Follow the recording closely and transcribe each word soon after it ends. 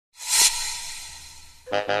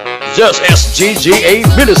This is GGA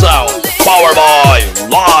Mini Sound, powered by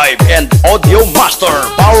Live and Audio Master,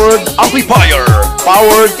 powered amplifier,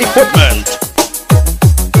 powered equipment.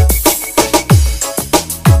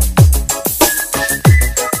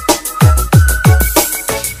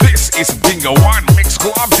 This is Bingo One Mix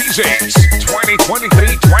Club DJs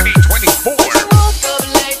 2023-2024.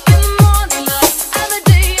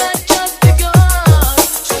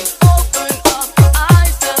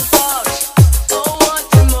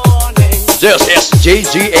 This is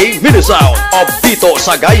GGA Mini Sound of Vito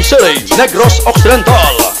Sagay City, Negros Occidental,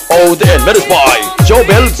 owned and managed by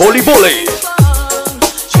Jobel Boliboli.